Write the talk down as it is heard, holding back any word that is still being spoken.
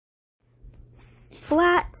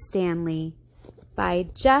Flat Stanley by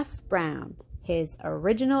Jeff Brown, his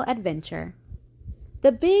original adventure.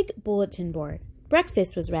 The big bulletin board.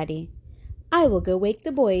 Breakfast was ready. "I will go wake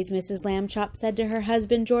the boys," Mrs. Lambchop said to her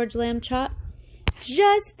husband, George Lambchop.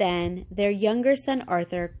 Just then, their younger son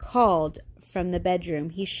Arthur called from the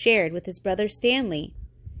bedroom he shared with his brother Stanley.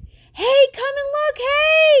 "Hey, come and look,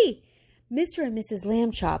 hey!" Mr. and Mrs.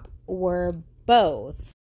 Lambchop were both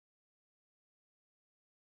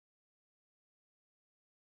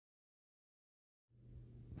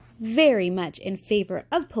very much in favor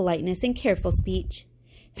of politeness and careful speech.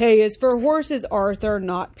 "Hay is for horses, Arthur,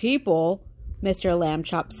 not people," Mr.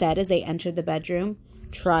 Lambchop said as they entered the bedroom.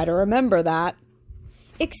 "Try to remember that."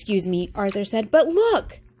 "Excuse me," Arthur said, "but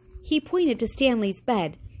look!" He pointed to Stanley's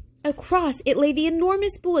bed. Across it lay the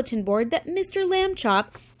enormous bulletin board that Mr.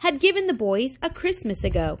 Lambchop had given the boys a Christmas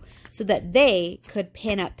ago so that they could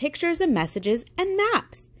pin up pictures and messages and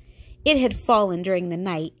maps. It had fallen during the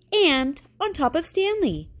night and on top of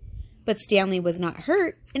Stanley. But Stanley was not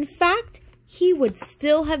hurt. In fact, he would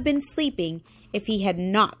still have been sleeping if he had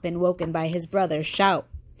not been woken by his brother's shout.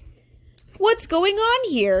 "What's going on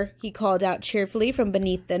here?" he called out cheerfully from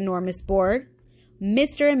beneath the enormous board.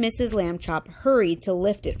 Mr. and Mrs. Lambchop hurried to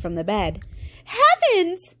lift it from the bed.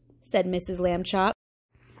 "Heavens!" said Mrs. Lambchop.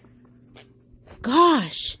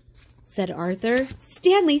 "Gosh," said Arthur,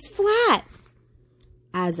 "Stanley's flat."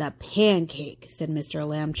 "As a pancake," said Mr.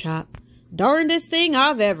 Lambchop. "Darndest thing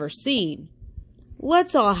I've ever seen."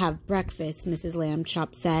 "Let's all have breakfast," Mrs.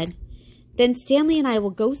 Lambchop said. "Then Stanley and I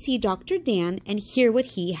will go see Dr. Dan and hear what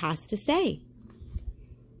he has to say."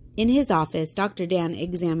 In his office, Dr. Dan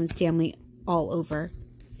examined Stanley all over.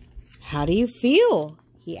 "How do you feel?"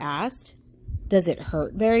 he asked. "Does it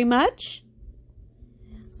hurt very much?"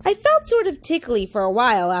 "I felt sort of tickly for a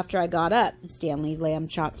while after I got up," Stanley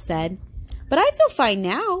Lambchop said. "But I feel fine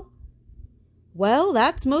now." "Well,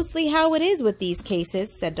 that's mostly how it is with these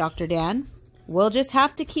cases," said Dr. Dan. "We'll just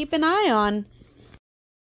have to keep an eye on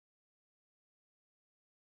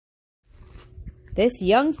this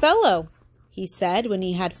young fellow," he said when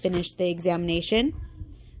he had finished the examination.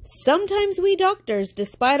 "Sometimes we doctors,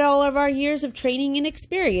 despite all of our years of training and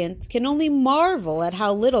experience, can only marvel at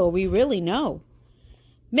how little we really know."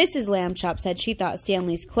 Mrs. Lambchop said she thought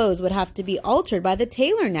Stanley's clothes would have to be altered by the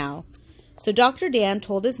tailor now. So Dr. Dan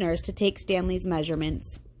told his nurse to take Stanley's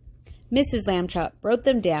measurements. Mrs. Lambchop wrote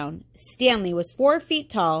them down. Stanley was 4 feet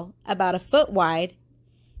tall, about 1 foot wide,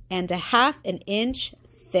 and a half an inch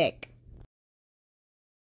thick.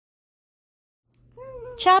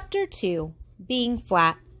 Chapter 2. Being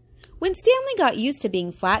Flat. When Stanley got used to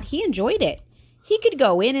being flat, he enjoyed it. He could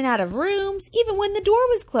go in and out of rooms, even when the door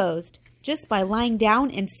was closed, just by lying down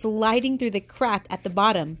and sliding through the crack at the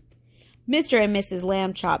bottom. Mr. and Mrs.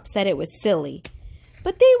 Lambchop said it was silly,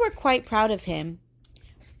 but they were quite proud of him.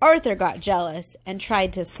 Arthur got jealous and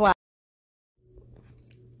tried to slide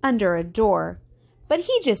under a door, but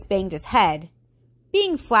he just banged his head.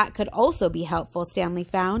 Being flat could also be helpful, Stanley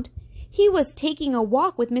found. He was taking a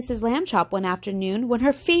walk with Mrs. Lambchop one afternoon when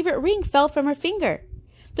her favorite ring fell from her finger.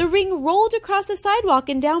 The ring rolled across the sidewalk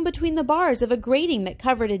and down between the bars of a grating that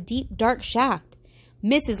covered a deep, dark shaft.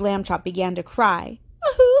 Mrs. Lambchop began to cry.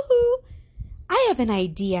 "Ooh, I have an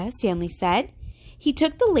idea," Stanley said. He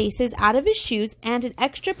took the laces out of his shoes and an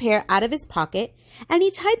extra pair out of his pocket, and he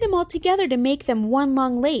tied them all together to make them one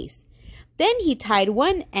long lace. Then he tied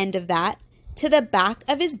one end of that to the back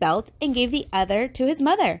of his belt and gave the other to his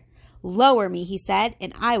mother. "Lower me," he said,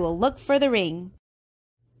 "and I will look for the ring."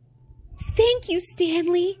 "Thank you,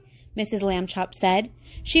 Stanley," Mrs. Lambchop said.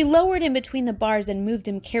 She lowered him between the bars and moved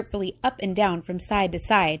him carefully up and down from side to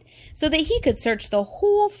side so that he could search the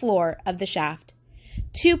whole floor of the shaft.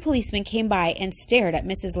 2 policemen came by and stared at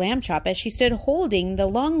Mrs. Lambchop as she stood holding the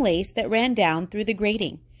long lace that ran down through the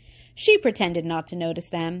grating. She pretended not to notice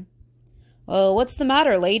them. "Oh, what's the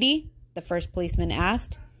matter, lady?" the first policeman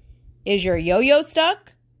asked. "Is your yo-yo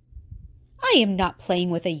stuck?" "I am not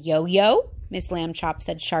playing with a yo-yo," Miss Lambchop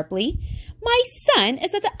said sharply. "My son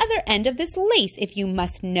is at the other end of this lace, if you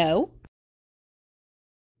must know."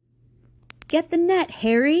 "Get the net,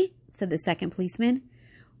 Harry," said the second policeman.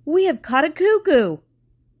 "We have caught a cuckoo."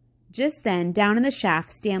 Just then, down in the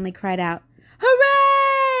shaft, Stanley cried out,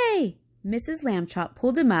 "Hooray!" Mrs. Lambchop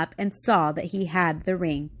pulled him up and saw that he had the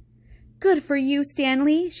ring. "Good for you,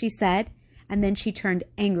 Stanley," she said, and then she turned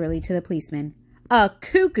angrily to the policeman. "A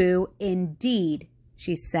cuckoo, indeed,"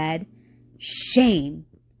 she said. "Shame."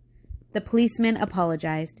 The policeman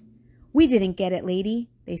apologized. "We didn't get it, lady,"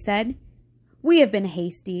 they said. "We have been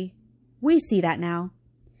hasty. We see that now."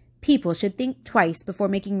 "People should think twice before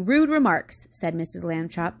making rude remarks," said Mrs.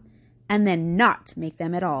 Lambchop, "and then not make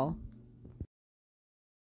them at all."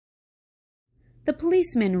 The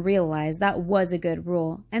policeman realized that was a good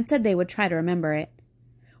rule and said they would try to remember it.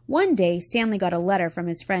 One day, Stanley got a letter from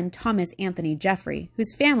his friend Thomas Anthony Jeffrey,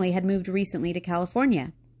 whose family had moved recently to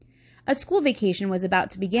California. A school vacation was about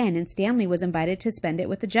to begin, and Stanley was invited to spend it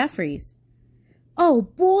with the Jeffreys. "Oh,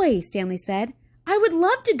 boy," Stanley said. "I would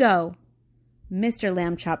love to go." Mr.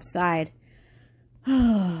 Lambchop sighed.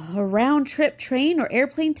 "A round-trip train or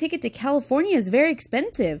airplane ticket to California is very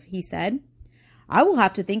expensive," he said. "I will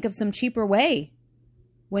have to think of some cheaper way."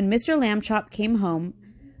 When Mr. Lambchop came home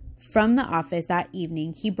from the office that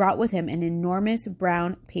evening, he brought with him an enormous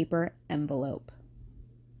brown paper envelope.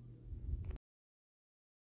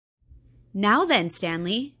 "Now then,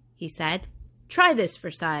 Stanley," he said, "try this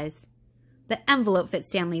for size." The envelope fit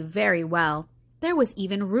Stanley very well. There was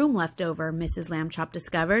even room left over, Mrs. Lambchop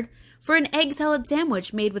discovered, for an egg salad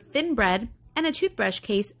sandwich made with thin bread and a toothbrush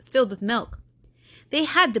case filled with milk. They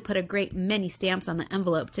had to put a great many stamps on the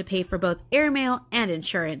envelope to pay for both airmail and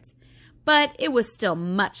insurance, but it was still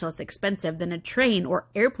much less expensive than a train or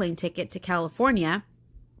airplane ticket to California.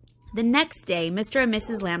 The next day, Mr. and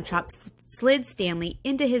Mrs. Lambchop slid Stanley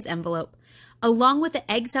into his envelope, along with the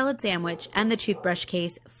egg salad sandwich and the toothbrush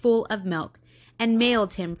case full of milk, and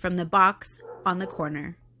mailed him from the box on the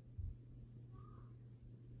corner.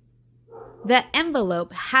 The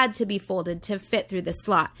envelope had to be folded to fit through the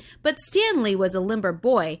slot, but Stanley was a limber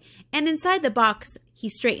boy, and inside the box he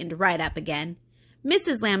straightened right up again.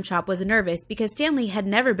 Mrs. Lambchop was nervous because Stanley had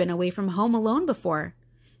never been away from home alone before.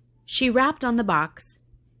 She rapped on the box.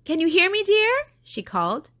 "Can you hear me, dear?" she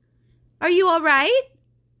called. "Are you all right?"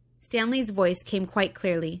 Stanley's voice came quite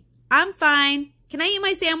clearly. "I'm fine. Can I eat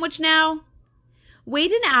my sandwich now?"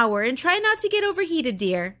 "Wait an hour and try not to get overheated,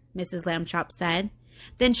 dear," Mrs. Lambchop said.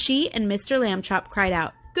 Then she and Mr. Lambchop cried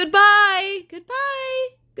out, "Goodbye, goodbye,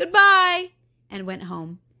 goodbye," and went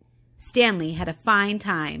home. Stanley had a fine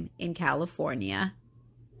time in California.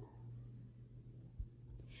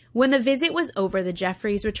 When the visit was over, the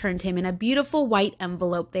Jeffreys returned him in a beautiful white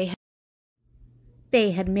envelope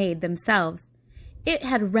they had made themselves. It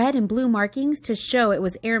had red and blue markings to show it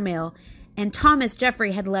was airmail, and Thomas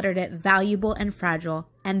Jeffrey had lettered it "valuable and fragile,"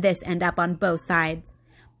 and this end up on both sides.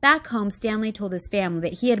 Back home, Stanley told his family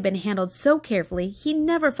that he had been handled so carefully he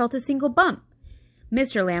never felt a single bump.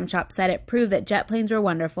 Mr. Lambchop said it proved that jet planes were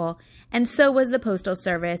wonderful, and so was the Postal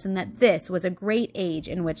Service, and that this was a great age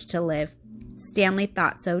in which to live. Stanley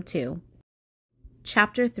thought so too.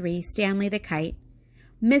 Chapter 3, Stanley the Kite.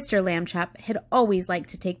 Mr. Lambchop had always liked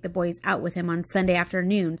to take the boys out with him on Sunday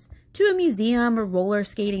afternoons to a museum or roller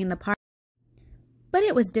skating in the park. But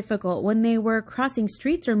it was difficult when they were crossing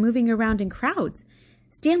streets or moving around in crowds.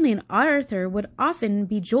 Stanley and Arthur would often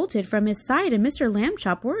be jolted from his side, and Mr.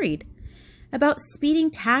 Lambchop worried about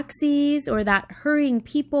speeding taxis or that hurrying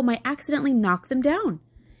people might accidentally knock them down.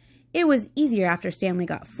 It was easier after Stanley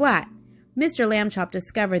got flat. Mr. Lambchop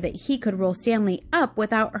discovered that he could roll Stanley up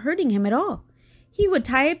without hurting him at all. He would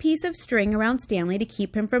tie a piece of string around Stanley to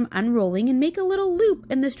keep him from unrolling and make a little loop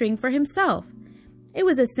in the string for himself. It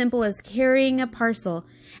was as simple as carrying a parcel,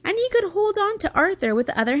 and he could hold on to Arthur with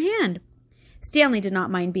the other hand. Stanley did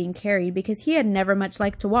not mind being carried because he had never much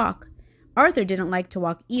liked to walk. Arthur didn't like to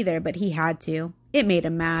walk either, but he had to. It made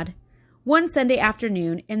him mad. One Sunday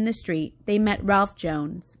afternoon in the street, they met Ralph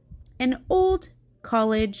Jones, an old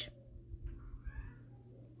college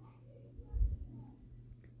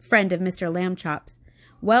friend of Mr. Lambchop's.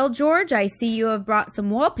 "Well, George, I see you have brought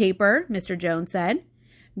some wallpaper," Mr. Jones said.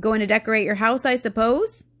 "Going to decorate your house, I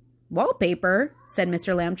suppose?" "Wallpaper?" said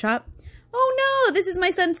Mr. Lambchop. "Oh, no, this is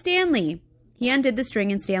my son Stanley." He undid the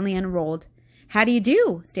string and Stanley unrolled. "How do you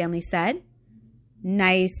do?" Stanley said.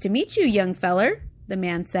 "Nice to meet you, young feller," the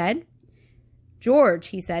man said. "George,"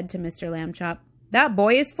 he said to Mr. Lambchop, "that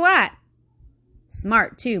boy is flat."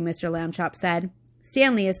 "Smart, too," Mr. Lambchop said.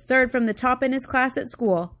 "Stanley is third from the top in his class at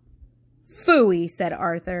school." "Phooey," said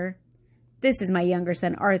Arthur. "This is my younger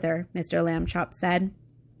son, Arthur," Mr. Lambchop said.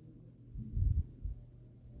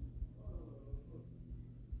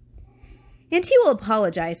 "And he will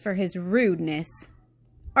apologize for his rudeness."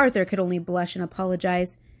 Arthur could only blush and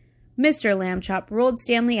apologize. Mr. Lambchop rolled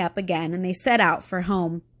Stanley up again, and they set out for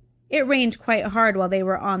home. It rained quite hard while they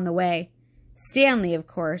were on the way. Stanley, of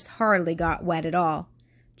course, hardly got wet at all.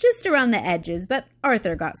 Just around the edges, but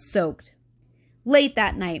Arthur got soaked. Late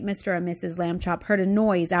that night, Mr. and Mrs. Lambchop heard a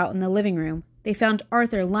noise out in the living room. They found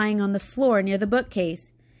Arthur lying on the floor near the bookcase.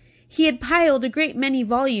 He had piled a great many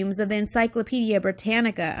volumes of the Encyclopedia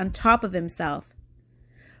Britannica on top of himself.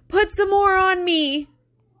 "Put some more on me!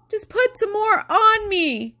 Just put some more on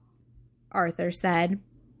me!" Arthur said.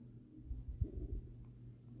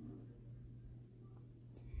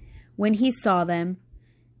 When he saw them,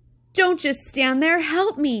 Don't just stand there,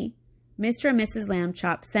 help me!" Mr. and Mrs.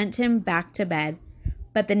 Lambchop sent him back to bed.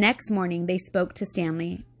 But the next morning they spoke to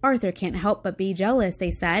Stanley. "Arthur can't help but be jealous,"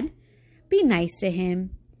 they said. "Be nice to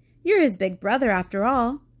him. You're his big brother after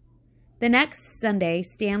all." The next Sunday,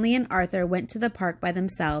 Stanley and Arthur went to the park by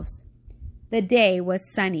themselves. The day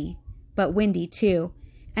was sunny, but windy too,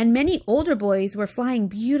 and many older boys were flying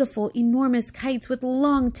beautiful, enormous kites with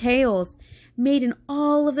long tails, made in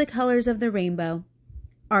all of the colors of the rainbow.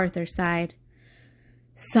 Arthur sighed.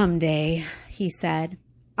 "Someday," he said,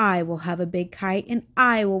 "I will have a big kite, and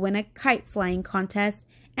I will win a kite flying contest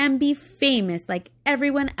and be famous like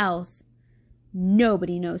everyone else.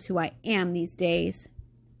 Nobody knows who I am these days."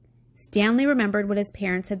 Stanley remembered what his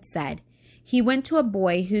parents had said. He went to a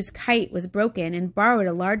boy whose kite was broken and borrowed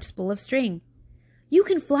a large spool of string. "You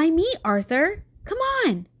can fly me, Arthur. Come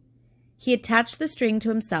on." He attached the string to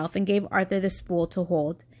himself and gave Arthur the spool to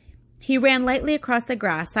hold. He ran lightly across the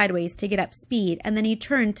grass sideways to get up speed, and then he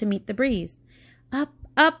turned to meet the breeze. Up,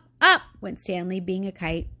 up, up went Stanley, being a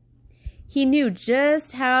kite. He knew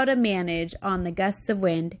just how to manage on the gusts of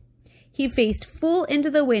wind. He faced full into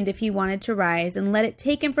the wind if he wanted to rise, and let it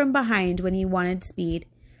take him from behind when he wanted speed.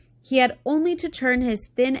 He had only to turn his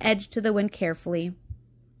thin edge to the wind carefully.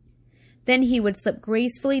 Then he would slip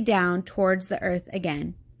gracefully down towards the earth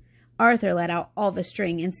again. Arthur let out all the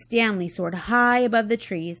string, and Stanley soared high above the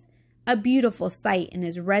trees, a beautiful sight in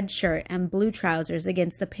his red shirt and blue trousers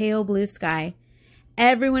against the pale blue sky.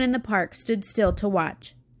 Everyone in the park stood still to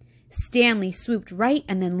watch. Stanley swooped right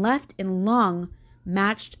and then left in long,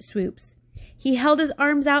 matched swoops. He held his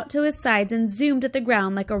arms out to his sides and zoomed at the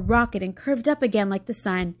ground like a rocket and curved up again like the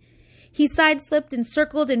sun. He side-slipped and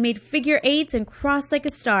circled and made figure eights and crossed like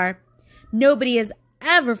a star. Nobody has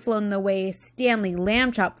ever flown the way Stanley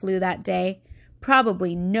Lambchop flew that day.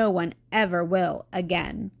 Probably no one ever will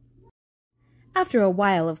again. After a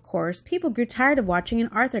while, of course, people grew tired of watching, and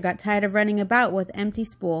Arthur got tired of running about with empty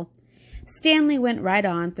spool. Stanley went right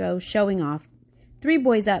on, though, showing off. 3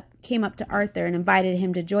 boys came up to Arthur and invited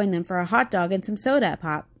him to join them for a hot dog and some soda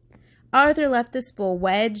pop. Arthur left the spool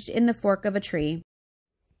wedged in the fork of a tree.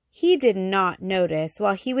 He did not notice,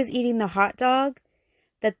 while he was eating the hot dog,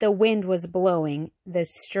 that the wind was blowing the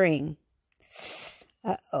string.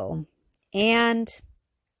 And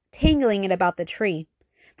tangling it about the tree.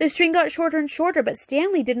 The string got shorter and shorter, but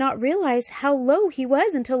Stanley did not realize how low he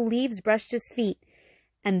was until leaves brushed his feet.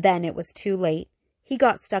 And then it was too late. He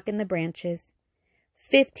got stuck in the branches.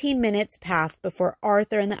 15 minutes passed before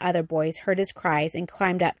Arthur and the other boys heard his cries and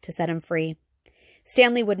climbed up to set him free.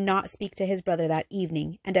 Stanley would not speak to his brother that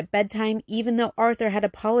evening, and at bedtime, even though Arthur had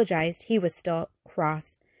apologized, he was still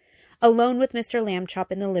cross. Alone with Mr.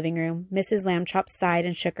 Lambchop in the living room, Mrs. Lambchop sighed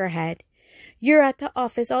and shook her head. "You're at the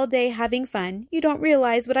office all day having fun. You don't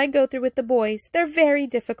realize what I go through with the boys. They're very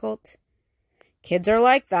difficult." "Kids are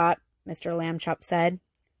like that," Mr. Lambchop said.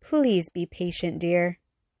 "Please be patient, dear."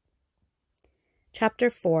 Chapter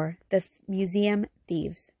 4. The Museum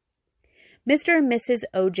Thieves. Mr. and Mrs.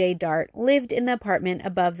 O.J. Dart lived in the apartment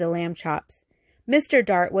above the Lambchops. Mr.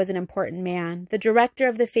 Dart was an important man, the director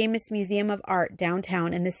of the famous Museum of Art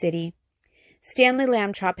downtown in the city. Stanley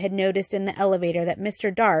Lambchop had noticed in the elevator that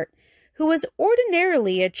Mr. Dart, who was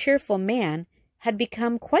ordinarily a cheerful man, had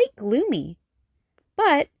become quite gloomy.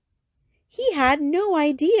 But he had no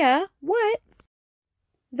idea what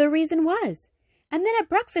the reason was. And then at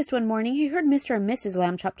breakfast one morning he heard Mr. and Mrs.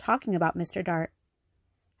 Lambchop talking about Mr. Dart.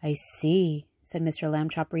 "I see," said Mr.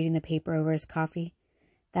 Lambchop, reading the paper over his coffee.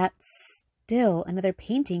 "That still another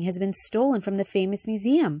painting has been stolen from the famous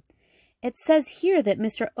museum. It says here that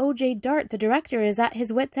Mr. O.J. Dart, the director, is at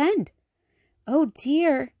his wit's end." "Oh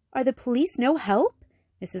dear, are the police no help?"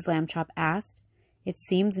 Mrs. Lambchop asked. "It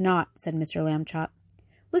seems not," said Mr. Lambchop.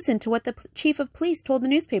 "Listen to what the chief of police told the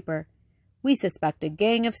newspaper. We suspect a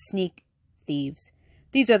gang of thieves.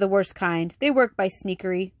 These are the worst kind. They work by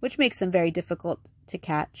sneakery, which makes them very difficult to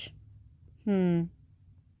catch.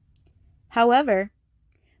 However,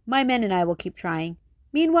 my men and I will keep trying.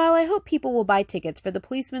 Meanwhile, I hope people will buy tickets for the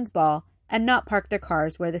policeman's ball and not park their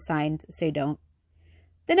cars where the signs say don't."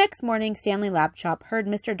 The next morning, Stanley Lambchop heard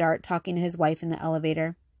Mr. Dart talking to his wife in the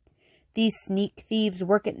elevator. "These sneak thieves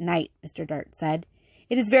work at night," Mr. Dart said.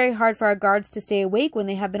 "It is very hard for our guards to stay awake when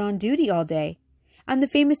they have been on duty all day. And the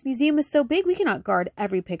famous museum is so big we cannot guard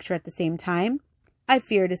every picture at the same time. I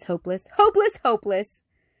fear it is hopeless. Hopeless, hopeless!"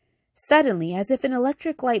 Suddenly, as if an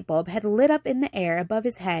electric light bulb had lit up in the air above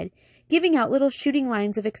his head, giving out little shooting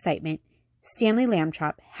lines of excitement, Stanley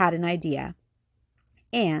Lambchop had an idea.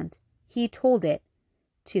 And he told it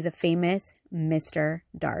to the famous Mr.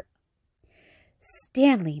 Dart.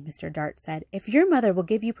 "Stanley," Mr. Dart said, "if your mother will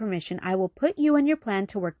give you permission, I will put you and your plan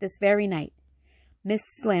to work this very night."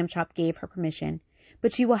 Mrs. Lambchop gave her permission,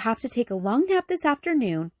 "But you will have to take a long nap this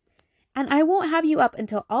afternoon, and I won't have you up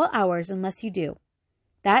until all hours unless you do."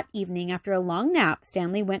 That evening, after a long nap,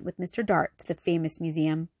 Stanley went with Mr. Dart to the famous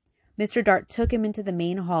museum. Mr. Dart took him into the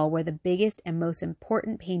main hall where the biggest and most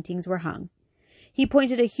important paintings were hung. He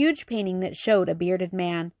pointed a huge painting that showed a bearded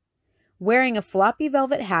man, wearing a floppy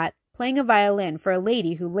velvet hat, playing a violin for a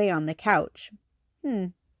lady who lay on the couch.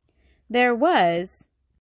 There was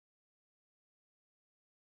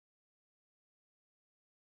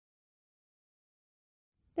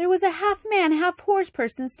a half-man, half-horse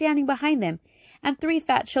person standing behind them, and 3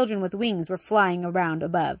 fat children with wings were flying around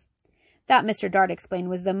above. That, Mr. Dart explained,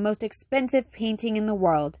 was the most expensive painting in the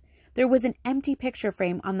world. There was an empty picture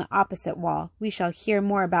frame on the opposite wall. We shall hear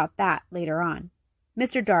more about that later on.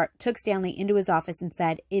 Mr. Dart took Stanley into his office and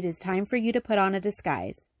said, "It is time for you to put on a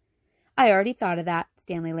disguise." "I already thought of that,"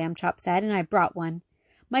 Stanley Lambchop said, "and I brought one.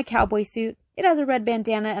 My cowboy suit. It has a red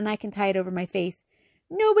bandana and I can tie it over my face.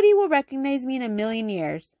 Nobody will recognize me in a million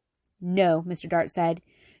years." "No," Mr. Dart said.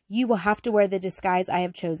 "You will have to wear the disguise I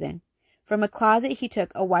have chosen." From a closet he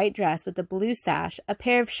took a white dress with a blue sash, a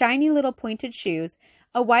pair of shiny little pointed shoes,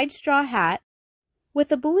 a wide straw hat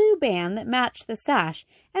with a blue band that matched the sash,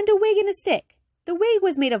 and a wig and a stick. The wig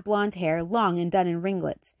was made of blonde hair, long and done in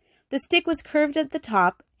ringlets. The stick was curved at the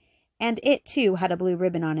top, and it, too, had a blue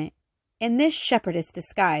ribbon on it. "In this shepherdess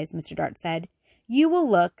disguise," Mr. Dart said, "you will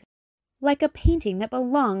look like a painting that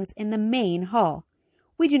belongs in the main hall.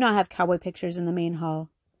 We do not have cowboy pictures in the main hall."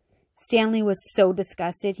 Stanley was so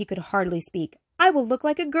disgusted he could hardly speak. "I will look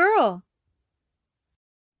like a girl,"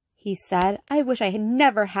 he said. "I wish I had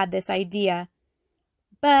never had this idea."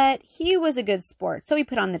 But he was a good sport, so he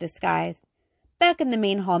put on the disguise. Back in the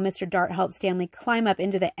main hall, Mr. Dart helped Stanley climb up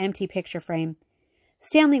into the empty picture frame.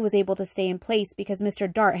 Stanley was able to stay in place because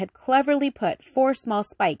Mr. Dart had cleverly put 4 small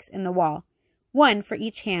spikes in the wall, 1 for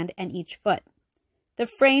each hand and each foot. The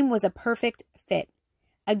frame was a perfect fit.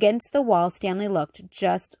 Against the wall, Stanley looked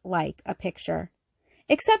just like a picture.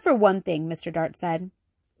 "Except for one thing," Mr. Dart said.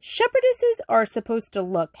 "Shepherdesses are supposed to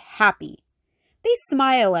look happy. They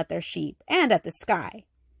smile at their sheep and at the sky.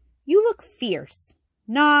 You look fierce,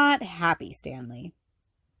 not happy, Stanley."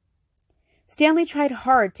 Stanley tried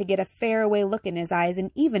hard to get a faraway look in his eyes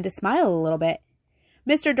and even to smile a little bit.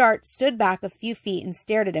 Mr. Dart stood back a few feet and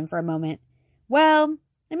stared at him for a moment. "Well,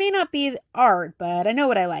 it may not be art, but I know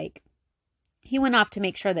what I like." He went off to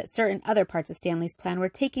make sure that certain other parts of Stanley's plan were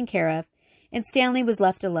taken care of, and Stanley was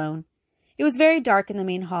left alone. It was very dark in the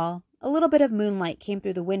main hall. A little bit of moonlight came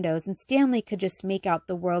through the windows, and Stanley could just make out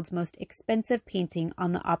the world's most expensive painting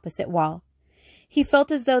on the opposite wall. He felt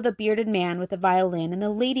as though the bearded man with the violin and the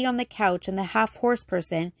lady on the couch and the half-horse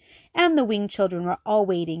person and the winged children were all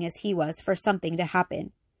waiting, as he was, for something to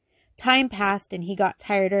happen. Time passed, and he got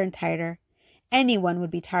tireder and tireder. Anyone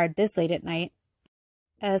would be tired this late at night,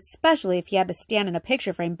 especially if he had to stand in a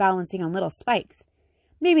picture frame balancing on little spikes.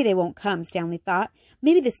 Maybe they won't come, Stanley thought.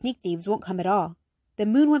 Maybe the sneak thieves won't come at all. The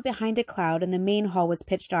moon went behind a cloud, and the main hall was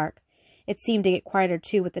pitch dark. It seemed to get quieter,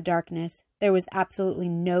 too, with the darkness. There was absolutely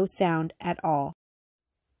no sound at all.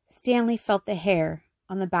 Stanley felt the hair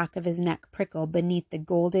on the back of his neck prickle beneath the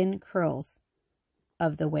golden curls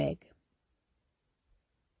of the wig.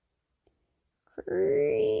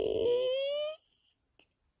 Creak.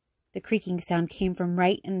 The creaking sound came from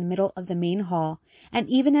right in the middle of the main hall, and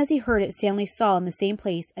even as he heard it, Stanley saw in the same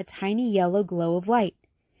place a tiny yellow glow of light.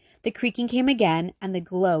 The creaking came again, and the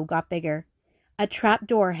glow got bigger. A trap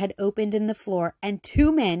door had opened in the floor, and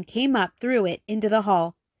 2 men came up through it into the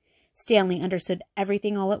hall. Stanley understood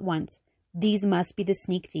everything all at once. These must be the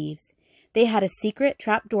sneak thieves. They had a secret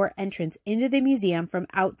trapdoor entrance into the museum from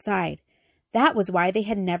outside. That was why they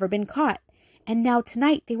had never been caught. And now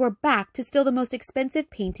tonight they were back to steal the most expensive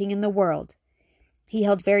painting in the world. He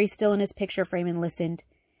held very still in his picture frame and listened.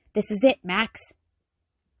 "This is it, Max.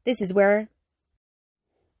 This is where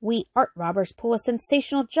we art robbers pull a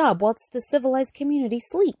sensational job whilst the civilized community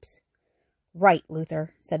sleeps." "Right,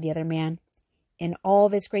 Luther," said the other man. "In all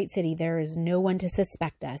this great city there is no one to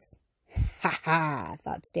suspect us." "Ha ha,"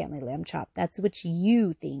 thought Stanley Lambchop. "That's what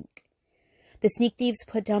you think." The sneak thieves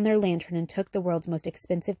put down their lantern and took the world's most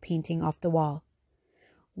expensive painting off the wall.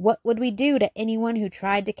 "What would we do to anyone who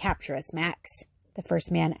tried to capture us, Max?" the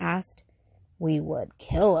first man asked. "We would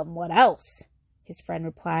kill him. What else?" his friend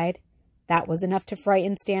replied. That was enough to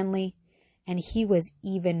frighten Stanley, and he was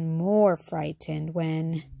even more frightened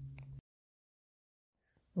when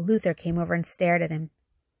Luther came over and stared at him.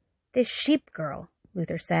 "This sheep girl,"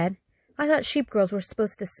 Luther said. "I thought sheep girls were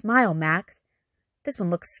supposed to smile, Max. This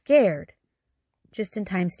one looks scared." Just in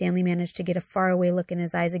time, Stanley managed to get a faraway look in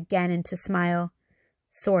his eyes again and to smile.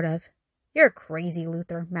 Sort of. You're crazy,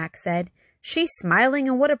 Luther, Max said. She's smiling,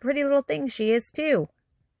 and what a pretty little thing she is, too.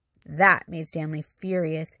 That made Stanley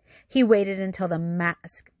furious. He waited until the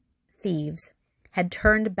masked thieves had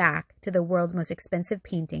turned back to the world's most expensive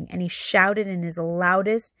painting, and he shouted in his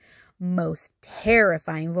loudest, most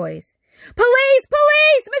terrifying voice, "Police!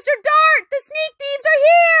 Police! Mr. Dart! The sneak thieves are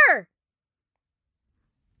here!"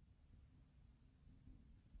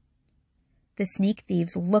 The sneak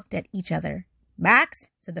thieves looked at each other. "Max,"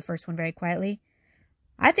 said the first one very quietly,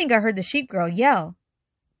 "I think I heard the sheep girl yell."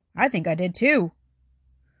 "I think I did too."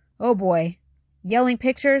 "Oh boy. Yelling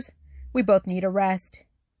pictures? We both need a rest."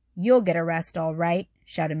 "You'll get a rest, all right,"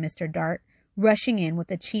 shouted Mr. Dart, rushing in with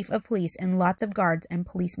the chief of police and lots of guards and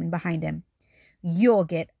policemen behind him. "You'll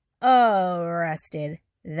get arrested.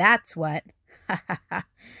 That's what." Ha ha ha.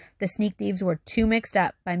 The sneak thieves were too mixed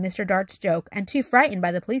up by Mr. Dart's joke and too frightened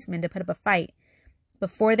by the policemen to put up a fight.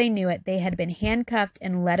 Before they knew it, they had been handcuffed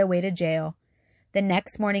and led away to jail. The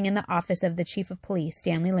next morning in the office of the chief of police,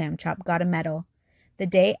 Stanley Lambchop got a medal. The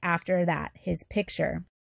day after that, his picture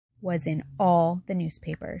was in all the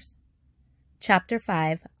newspapers. Chapter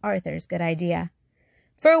 5, Arthur's Good Idea.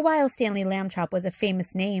 For a while, Stanley Lambchop was a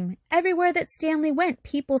famous name. Everywhere that Stanley went,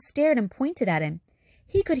 people stared and pointed at him.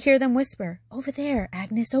 He could hear them whisper, "Over there,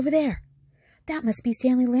 Agnes, over there. That must be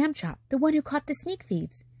Stanley Lambchop, the one who caught the sneak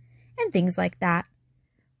thieves," and things like that.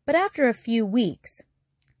 But after a few weeks,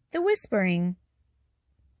 the whispering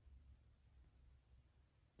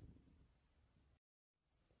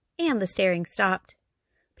and the staring stopped.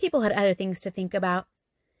 People had other things to think about.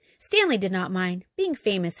 Stanley did not mind. Being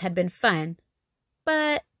famous had been fun,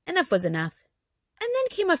 but enough was enough. And then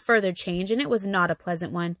came a further change, and it was not a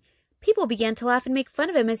pleasant one. People began to laugh and make fun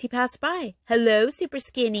of him as he passed by. "Hello, super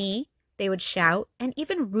skinny," they would shout, and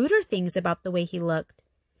even ruder things about the way he looked.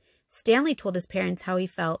 Stanley told his parents how he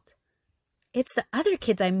felt. "It's the other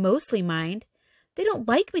kids I mostly mind. They don't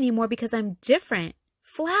like me anymore because I'm different,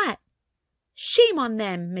 flat." "Shame on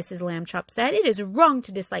them," Mrs. Lambchop said. "It is wrong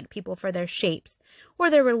to dislike people for their shapes, or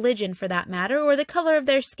their religion for that matter, or the color of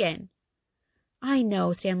their skin." "I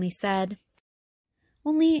know," Stanley said.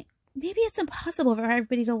 "Only maybe it's impossible for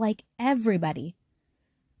everybody to like everybody."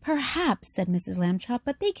 "Perhaps," said Mrs. Lambchop,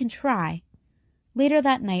 "but they can try." Later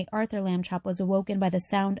that night, Arthur Lambchop was awoken by the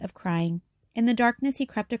sound of crying. In the darkness, he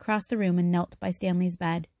crept across the room and knelt by Stanley's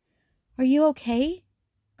bed. "Are you okay?"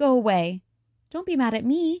 "Go away. Don't be mad at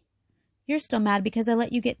me. You're still mad because I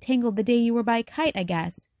let you get tangled the day you were by a kite, I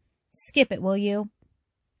guess. Skip it, will you?"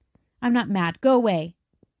 "I'm not mad. Go away."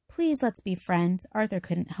 "Please, let's be friends." Arthur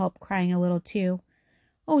couldn't help crying a little too.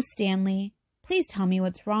 "Oh, Stanley, please tell me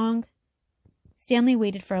what's wrong." Stanley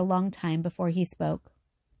waited for a long time before he spoke.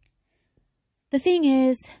 "The thing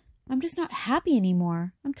is, I'm just not happy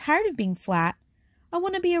anymore. I'm tired of being flat. I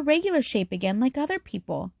want to be a regular shape again like other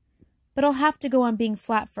people. But I'll have to go on being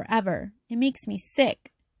flat forever. It makes me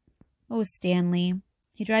sick." "Oh, Stanley."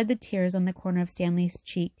 He dried the tears on the corner of Stanley's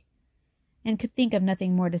cheek and could think of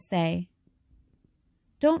nothing more to say.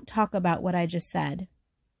 "Don't talk about what I just said."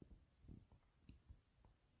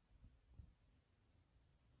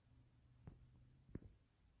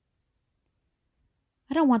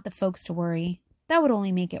 "I don't want the folks to worry. That would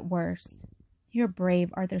only make it worse." "You're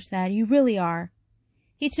brave," Arthur said. "You really are."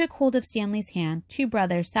 He took hold of Stanley's hand. Two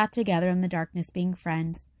brothers sat together in the darkness being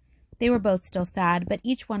friends. They were both still sad, but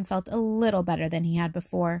each one felt a little better than he had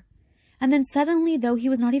before. And then suddenly, though he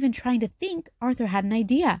was not even trying to think, Arthur had an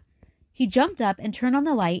idea. He jumped up and turned on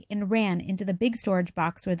the light and ran into the big storage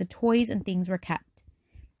box where the toys and things were kept.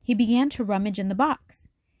 He began to rummage in the box.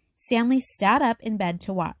 Stanley sat up in bed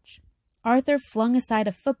to watch. Arthur flung aside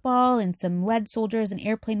a football and some lead soldiers and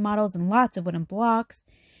airplane models and lots of wooden blocks.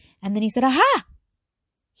 And then he said, "Aha!"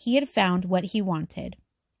 He had found what he wanted,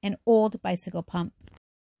 an old bicycle pump.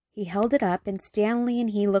 He held it up, and Stanley and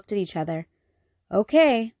he looked at each other.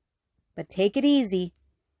 "Okay, but take it easy."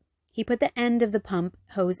 He put the end of the pump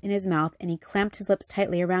hose in his mouth, and he clamped his lips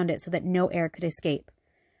tightly around it so that no air could escape.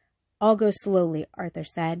 "I'll go slowly," Arthur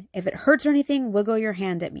said. "If it hurts or anything, wiggle your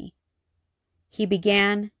hand at me." He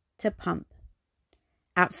began to pump.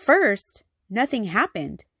 At first, nothing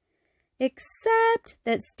happened, except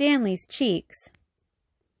that Stanley's cheeks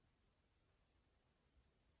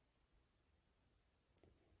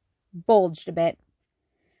bulged a bit.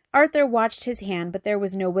 Arthur watched his hand, but there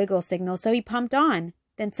was no wiggle signal, so he pumped on.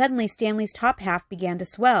 Then suddenly Stanley's top half began to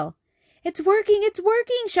swell. "It's working! It's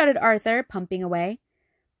working!" shouted Arthur, pumping away.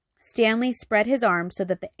 Stanley spread his arms so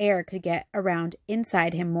that the air could get around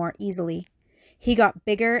inside him more easily. He got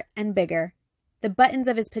bigger and bigger. The buttons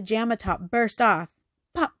of his pajama top burst off.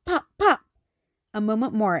 Pop, pop, pop! A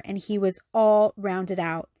moment more and he was all rounded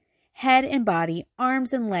out, head and body,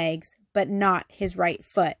 arms and legs, but not his right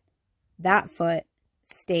foot. That foot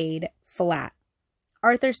stayed flat.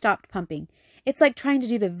 Arthur stopped pumping. "It's like trying to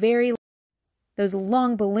do those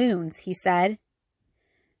long balloons," he said.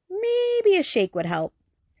 "Maybe a shake would help."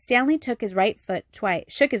 Stanley shook his right foot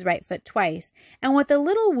twice, and with a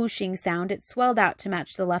little whooshing sound it swelled out to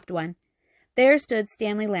match the left one. There stood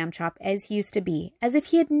Stanley Lambchop as he used to be, as if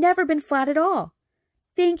he had never been flat at all.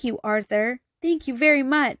 "Thank you, Arthur. Thank you very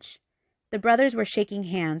much." The brothers were shaking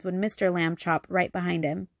hands when Mr. Lambchop right behind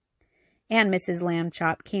him and Mrs.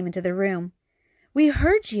 Lambchop came into the room. "We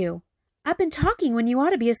heard you. Up and talking when you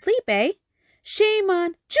ought to be asleep, eh?" "Shame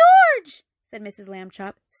on—" "George!" said Mrs.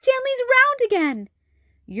 Lambchop. "Stanley's round again."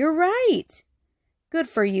 "You're right." "Good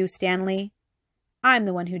for you, Stanley." "I'm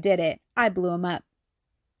the one who did it. I blew him up."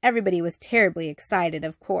 Everybody was terribly excited,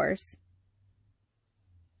 of course.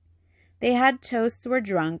 They had toasts were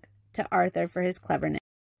drunk to Arthur for his cleverness.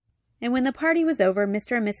 And when the party was over,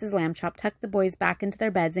 Mr. and Mrs. Lambchop tucked the boys back into their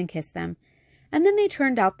beds and kissed them. And then they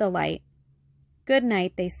turned out the light. "Good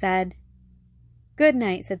night," they said. "Good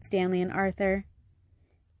night," said Stanley and Arthur.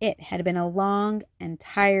 It had been a long and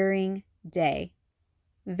tiring day.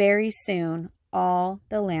 Very soon, all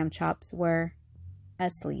the Lambchops were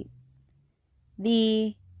asleep.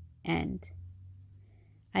 The end.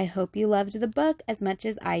 I hope you loved the book as much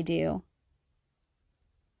as I do.